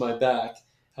arching my back,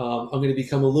 I'm going to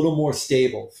become a little more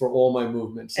stable for all my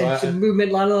movements. So And it's a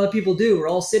movement a lot of people do. We're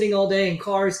all sitting all day in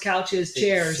cars, couches,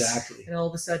 chairs. Exactly. And all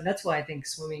of a sudden, that's why I think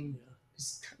swimming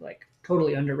is like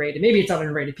totally underrated. Maybe it's not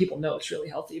underrated. People know it's really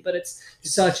healthy, but it's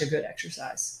such a good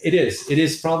exercise. It is. It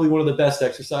is probably one of the best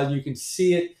exercises. You can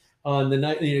see it on the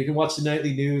night. You can watch the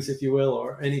nightly news, if you will,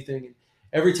 or anything.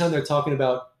 Every time they're talking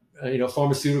about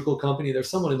pharmaceutical company, there's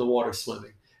someone in the water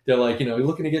swimming. They're like, you're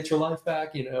looking to get your life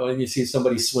back, and you see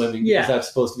somebody swimming because that's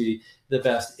supposed to be the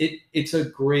best. It's a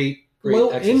great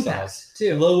low exercise. Impact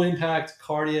too. Low impact,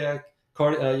 cardiac.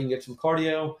 You can get some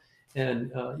cardio,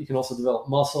 and you can also develop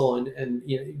muscle and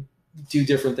do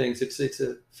different things. It's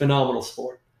a phenomenal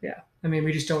sport. Yeah. I mean,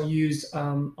 we just don't use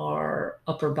our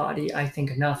upper body, I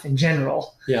think, enough in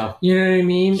general. Yeah. You know what I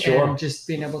mean? Sure. And just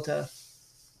being able to,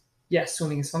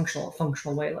 swimming is functional. A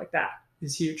functional way like that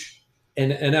is huge.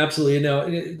 And absolutely,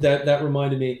 that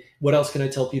reminded me, what else can I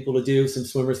tell people to do? Some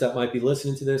swimmers that might be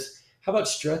listening to this. How about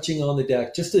stretching on the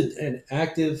deck? Just an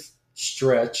active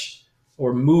stretch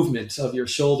or movements of your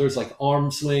shoulders, like arm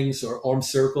swings or arm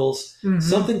circles,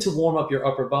 something to warm up your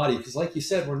upper body. Because like you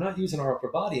said, we're not using our upper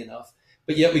body enough,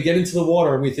 but yet we get into the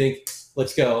water and we think,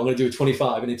 let's go, I'm going to do a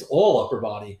 25, and it's all upper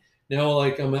body. Now,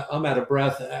 like I'm out of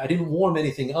breath. I didn't warm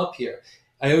anything up here.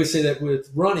 I always say that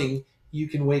with running, you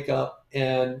can wake up,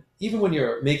 and even when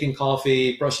you're making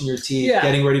coffee, brushing your teeth,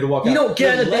 getting ready to walk out, you don't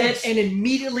get out of bed and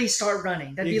immediately start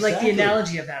running. That'd be like the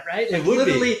analogy of that, right? Like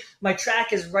literally, my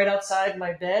track is right outside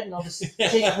my bed, and I'll just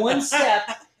take one step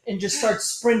and just start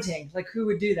sprinting. Like, who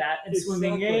would do that? And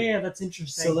swimming, that's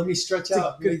interesting. So let me stretch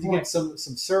out. Good point. Get some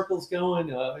circles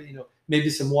going. Maybe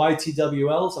some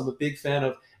YTWLs. I'm a big fan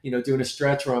of doing a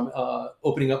stretch where I'm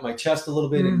opening up my chest a little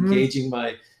bit, engaging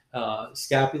my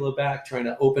scapula back, trying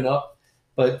to open up.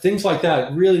 But things like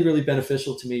that, really, really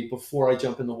beneficial to me before I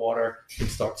jump in the water and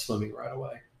start swimming right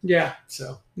away. Yeah.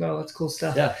 So. No, that's cool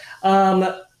stuff. Yeah.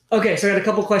 Okay, so I got a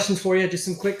couple questions for you. Just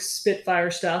some quick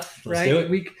spitfire stuff, Let's right? do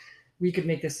it. We could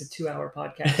make this a 2-hour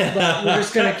podcast, but we're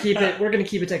just gonna keep it. We're gonna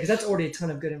keep it tight because that's already a ton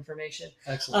of good information.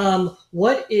 Excellent.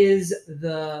 What is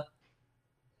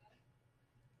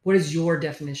your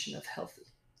definition of healthy?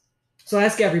 So I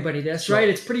ask everybody this, right?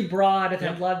 It's pretty broad. I've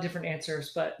had a lot of different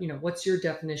answers, but what's your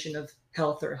definition of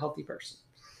health or a healthy person?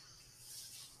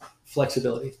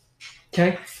 Flexibility.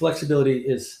 Okay. Flexibility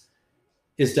is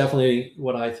definitely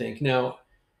what I think. Now,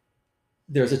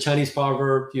 there's a Chinese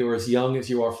proverb, you're as young as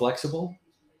you are flexible.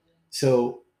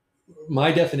 So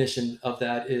my definition of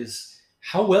that is,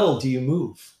 how well do you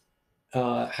move?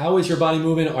 How is your body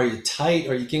moving? Are you tight?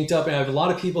 Are you kinked up? And I have a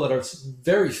lot of people that are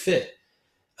very fit.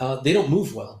 They don't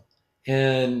move well.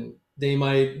 And they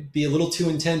might be a little too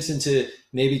intense into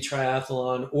maybe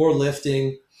triathlon or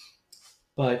lifting.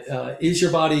 But is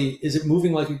it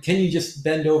moving can you just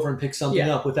bend over and pick something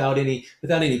up without any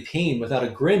pain, without a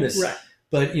grimace? Right.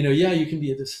 But you can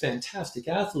be this fantastic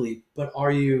athlete, but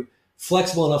are you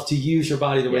flexible enough to use your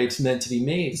body the way it's meant to be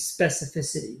made?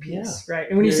 Specificity piece, right?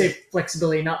 And when you say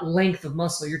flexibility, not length of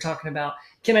muscle, you're talking about,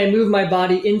 can I move my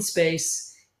body in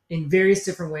space in various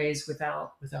different ways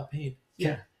without pain?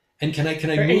 Yeah. And can I move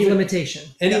any limitation?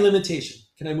 Any limitation?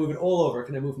 Can I move it all over?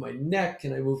 Can I move my neck?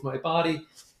 Can I move my body?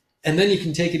 And then you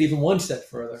can take it even one step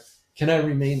further. Can I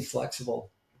remain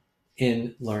flexible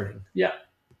in learning? Yeah.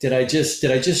 Did I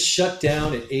just shut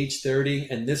down at age 30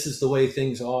 and this is the way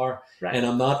things are, and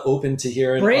I'm not open to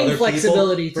hearing brain other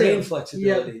flexibility people? Brain too.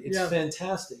 flexibility. It's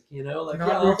fantastic. I'll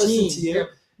listen to you.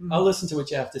 Mm-hmm. I'll listen to what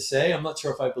you have to say. I'm not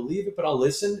sure if I believe it, but I'll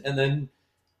listen, and then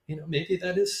maybe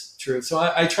that is true. So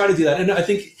I try to do that, and I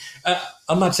think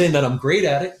I'm not saying that I'm great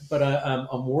at it, but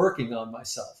I'm working on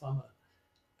myself.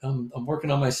 I'm working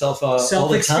on myself all the time.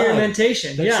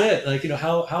 Self-experimentation. That's it.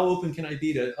 How open can I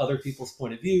be to other people's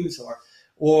point of views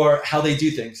or how they do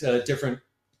things, different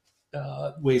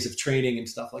ways of training and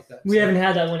stuff like that. We haven't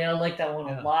had that one. I like that one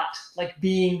a lot. Like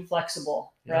being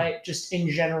flexible, right? Just in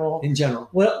general. In general.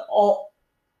 Well,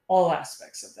 all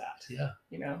aspects of that. Yeah.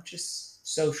 Just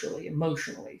socially,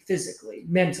 emotionally, physically,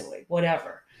 mentally,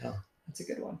 whatever. Yeah. That's a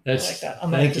good one. I like that. I'm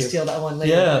going to have to steal that one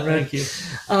later. Yeah, thank you.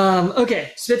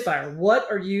 Okay, Spitfire, what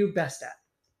are you best at?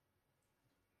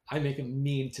 I make a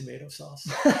mean tomato sauce.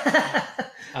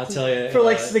 I'll tell you.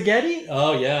 For spaghetti?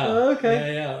 Oh yeah. Oh,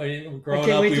 okay. Yeah. I mean, I growing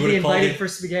can't up, wait we to would be have called invited it for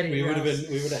spaghetti. it would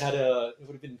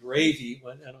have been gravy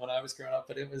when I was growing up,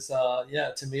 but it was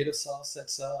tomato sauce.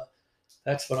 That's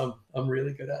That's what I'm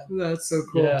really good at. That's so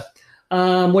cool. Yeah.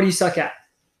 What do you suck at?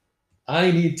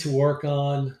 I need to work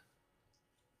on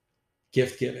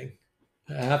gift giving.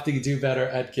 I have to do better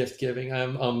at gift giving.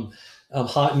 I'm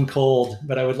hot and cold,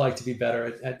 but I would like to be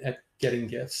better at getting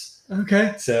gifts.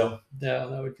 Okay. So yeah,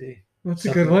 that would be. That's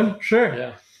a good one. Sure.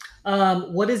 Yeah.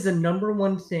 What is the number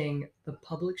one thing the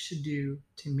public should do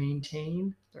to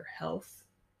maintain their health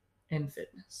and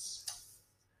fitness?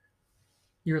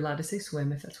 You're allowed to say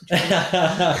swim if that's what you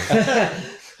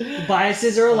want.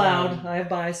 Biases are allowed. I have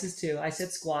biases too. I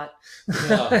said squat.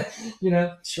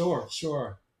 Yeah. Sure.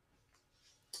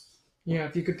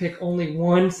 If you could pick only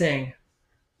one thing.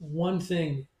 One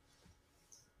thing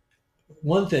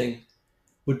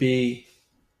would be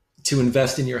to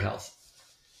invest in your health.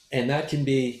 And that can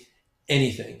be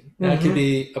anything. That could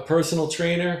be a personal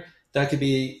trainer. That could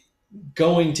be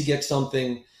going to get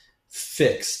something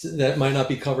fixed that might not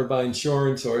be covered by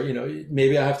insurance, or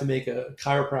maybe I have to make a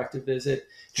chiropractic visit.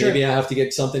 Sure. Maybe I have to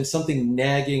get something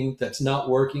nagging that's not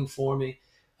working for me.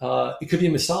 It could be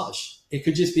a massage. It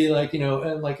could just be like,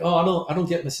 oh, I don't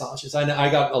get massages.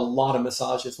 I got a lot of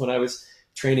massages when I was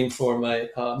training for my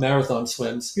marathon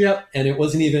swims. Yep. And it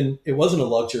wasn't a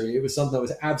luxury. It was something that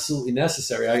was absolutely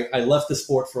necessary. I left the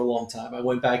sport for a long time. I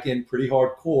went back in pretty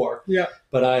hardcore. Yeah.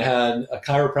 But I had a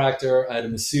chiropractor, I had a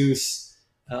masseuse.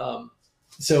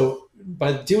 So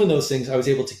by doing those things, I was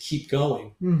able to keep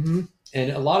going. Mm-hmm.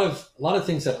 And a lot of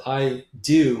things that I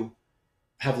do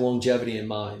have longevity in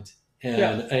mind.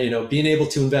 And being able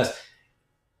to invest,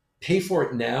 pay for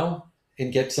it now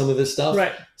and get some of this stuff,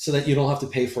 right, so that you don't have to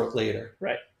pay for it later.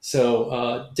 Right.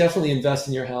 So definitely invest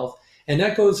in your health, and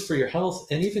that goes for your health.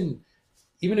 And even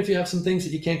if you have some things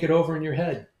that you can't get over in your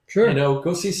head, sure,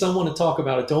 go see someone and talk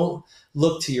about it. Don't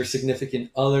look to your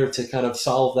significant other to kind of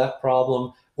solve that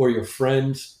problem, or your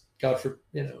friends,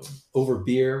 over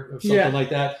beer or something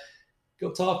like that.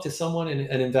 Go talk to someone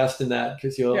and invest in that,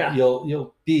 because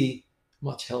you'll be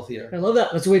much healthier. I love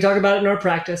that. That's what we talk about in our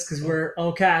practice, because we're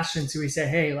all cash. And so we say,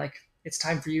 hey, it's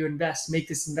time for you to invest, make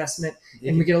this investment.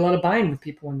 And we get a lot of buy-in with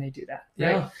people when they do that.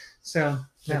 Right? Yeah. So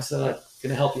that's going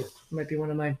to help you. Might be one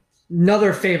of my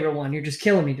another favorite one. You're just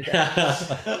killing me today.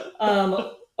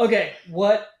 Okay.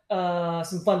 What,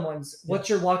 some fun ones. What's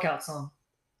your walkout song?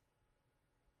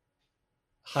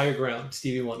 Higher Ground,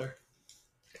 Stevie Wonder.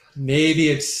 Maybe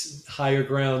it's Higher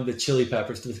Ground, the Chili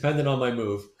Peppers, depending on my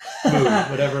mood,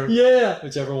 whatever. Yeah.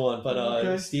 Whichever one.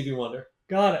 But Stevie Wonder.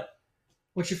 Got it.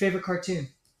 What's your favorite cartoon?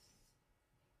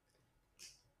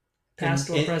 Past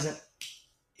or present?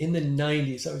 In the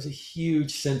 90s, I was a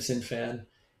huge Simpson fan.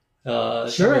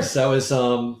 Sure. There was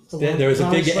a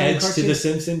big edge to the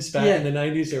Simpsons back in the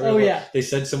 90s. They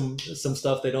said some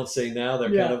stuff they don't say now. They're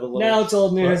kind of a little. Now it's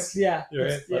old news. Yeah.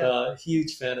 Right. But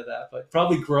huge fan of that. But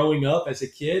probably growing up as a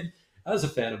kid, I was a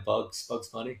fan of Bugs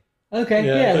Bunny. Okay.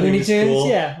 Yeah. Looney Tunes. Cool.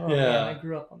 Yeah. Oh, yeah. I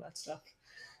grew up on that stuff.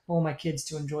 I want my kids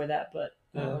to enjoy that, but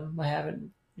I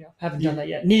haven't done that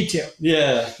yet. Need to.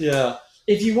 Yeah. Yeah.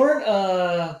 If you weren't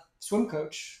a swim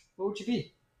coach, what would you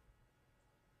be?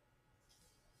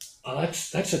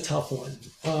 That's a tough one.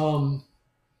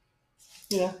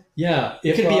 Yeah.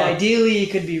 It could be ideally,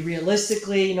 it could be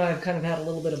realistically. I've kind of had a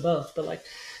little bit of both, but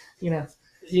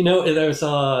there's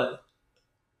I'll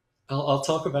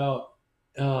talk about.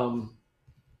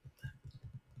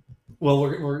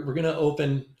 We're going to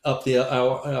open up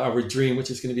our dream, which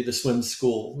is going to be the swim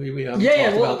school. We haven't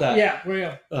talked about that. Yeah, we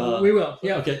will. We will.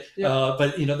 Yeah. Okay. Yeah.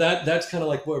 But that's kind of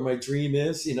like where my dream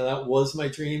is. That was my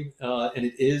dream, and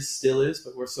it still is.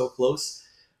 But we're so close.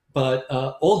 But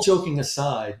all joking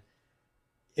aside,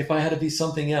 if I had to be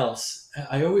something else,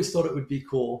 I always thought it would be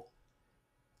cool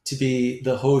to be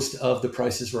the host of The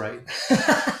Price is Right.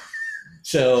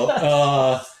 So.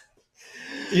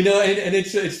 And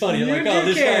it's funny. I'm like, oh,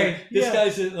 this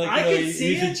guy's like,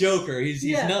 he's a joker. He's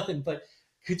nothing. But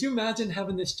could you imagine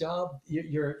having this job?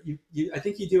 I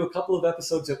think you do a couple of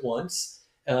episodes at once.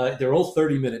 They're all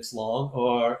 30 minutes long,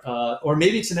 or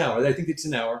maybe it's an hour. I think it's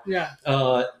an hour. Yeah.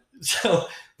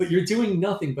 But you're doing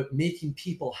nothing but making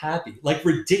people happy, like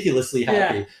ridiculously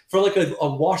happy. For like a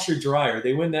washer dryer,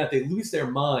 they win that, they lose their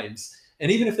minds. And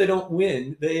even if they don't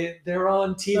win, they're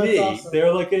on TV. That's awesome.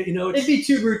 They're like it'd be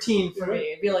too routine for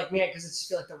me. It'd be like, man, because it's just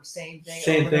feel like the same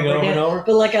thing. Over and over.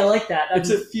 But I like that.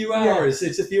 It's a few hours.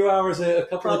 It's a few hours, a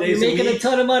couple of days. You're making a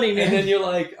ton of money, man. And then you're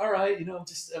like, all right,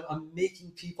 I'm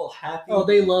making people happy. Oh,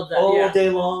 they love that all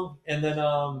day long. And then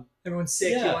everyone's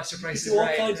sick. You watch The Price is Right.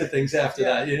 Right. All kinds of things after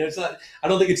that. It's not. I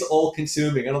don't think it's all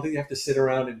consuming. I don't think you have to sit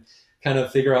around and kind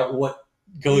of figure out what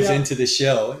goes into the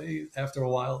show. After a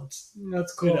while,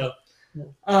 that's cool.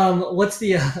 What's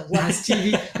the last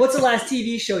TV? What's the last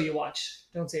TV show you watched?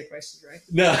 Don't say Price is Right.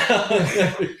 No,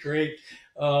 that'd be great.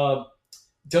 Don't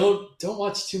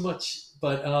watch too much,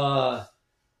 but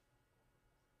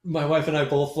my wife and I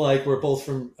both we're both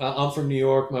from. I'm from New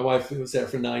York. My wife was there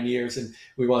for 9 years, and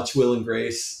we watched Will and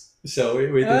Grace. So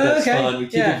we think that's fun. We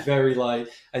keep it very light.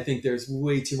 I think there's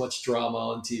way too much drama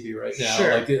on TV right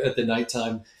now, like at the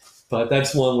nighttime. But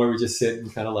that's one where we just sit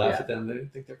and kind of laugh at them. I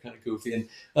think they're kind of goofy, and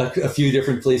a few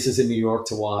different places in New York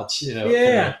to watch.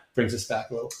 Brings us back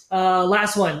a little.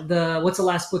 Last one. What's the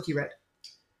last book you read?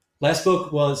 Last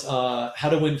book was How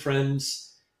to Win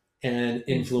Friends and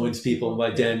Influence People by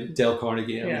Dale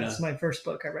Carnegie. It's my first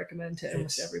book I recommend to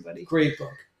almost everybody. Great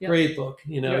book. Great book.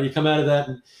 You come out of that,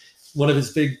 and one of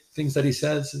his big things that he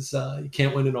says is you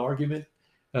can't win an argument.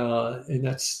 And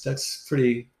that's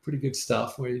pretty good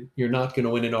stuff where you're not going to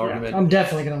win an argument. I'm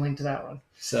definitely going to link to that one.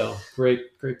 So great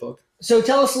book. So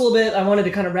tell us a little bit. I wanted to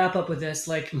kind of wrap up with this.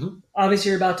 Obviously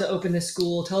you're about to open this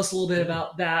school. Tell us a little bit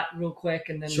about that real quick.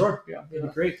 And then sure. Yeah, that'd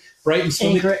be great. Brighton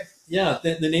Swim. Yeah.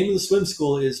 The name of the swim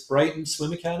school is Brighton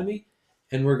Swim Academy.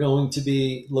 And we're going to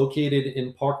be located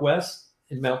in Park West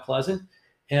in Mount Pleasant.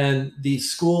 And the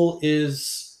school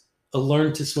is a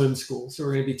learn to swim school. So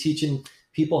we're going to be teaching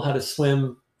people how to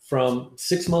swim from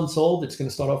 6 months old. It's going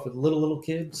to start off with little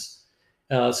kids.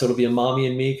 So it'll be a mommy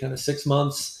and me kind of 6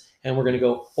 months. And we're going to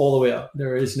go all the way up.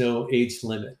 There is no age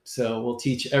limit. So we'll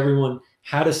teach everyone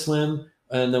how to swim.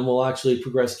 And then we'll actually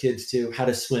progress kids to how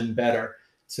to swim better.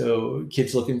 So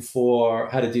kids looking for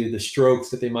how to do the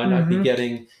strokes that they might not be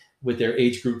getting with their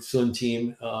age group swim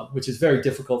team, which is very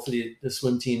difficult for the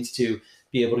swim teams to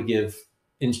be able to give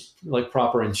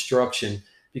proper instruction,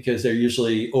 because they're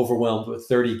usually overwhelmed with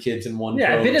 30 kids in one.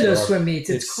 Yeah, I've been to those swim meets.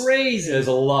 It's crazy. There's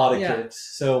a lot of kids.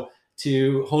 So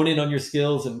to hone in on your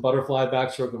skills in butterfly,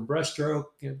 backstroke, and breaststroke,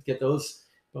 get those.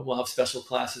 But we'll have special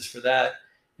classes for that,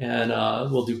 and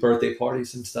we'll do birthday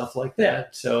parties and stuff like that. Yeah.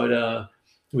 So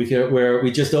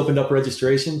we just opened up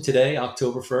registration today,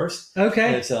 October 1st. Okay.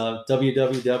 And it's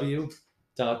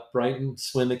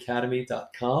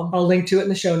www.brightonswimacademy.com. I'll link to it in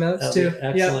the show notes too.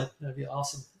 Excellent. Yep. That'd be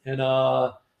awesome. And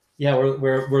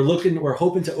we're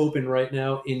hoping to open right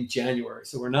now in January.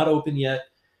 So we're not open yet,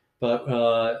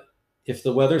 but if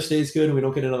the weather stays good and we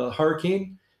don't get another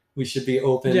hurricane, we should be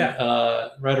open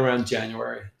right around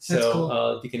January. So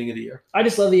cool. Beginning of the year. I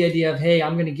just love the idea of, hey,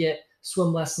 I'm going to get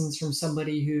swim lessons from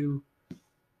somebody who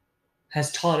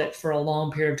has taught it for a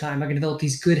long period of time. I can develop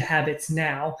these good habits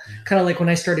now. Kind of like when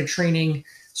I started strength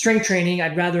training,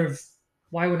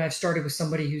 why wouldn't I have started with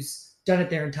somebody who's done it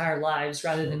their entire lives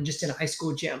rather than just in a high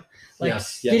school gym?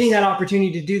 Getting that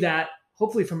opportunity to do that,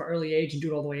 hopefully from an early age, and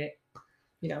do it all the way,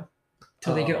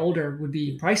 till they get older, would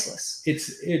be priceless.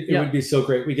 It would be so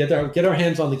great. We get our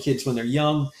hands on the kids when they're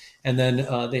young, and then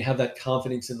they have that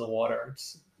confidence in the water.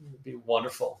 It would be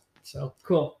wonderful. So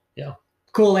cool. Yeah.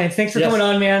 Cool, Lance. Thanks for coming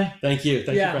on, man. Thank you.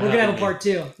 Thank you for we're going to have a part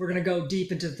 2. We're going to go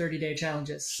deep into the 30-day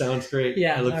challenges. Sounds great.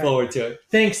 Yeah. I look forward to it.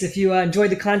 Thanks. If you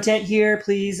enjoyed the content here,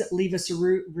 please leave us a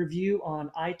review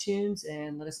on iTunes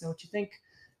and let us know what you think.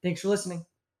 Thanks for listening.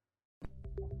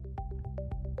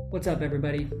 What's up,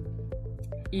 everybody?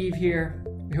 Eve here.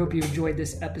 We hope you enjoyed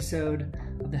this episode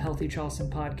of the Healthy Charleston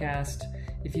podcast.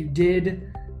 If you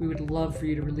did, we would love for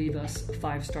you to leave us a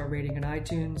 5-star rating on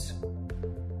iTunes.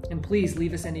 And please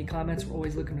leave us any comments. We're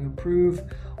always looking to improve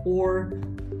or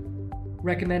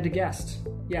recommend a guest.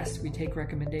 Yes, we take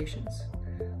recommendations.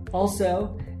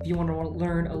 Also, if you want to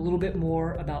learn a little bit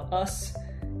more about us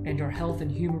and our health and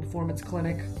human performance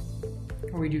clinic,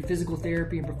 where we do physical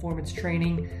therapy and performance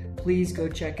training, please go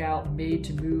check out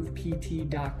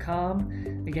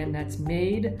made2movept.com. Again, that's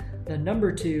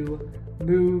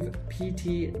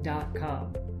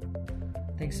made2movept.com.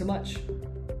 Thanks so much.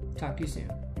 Talk to you soon.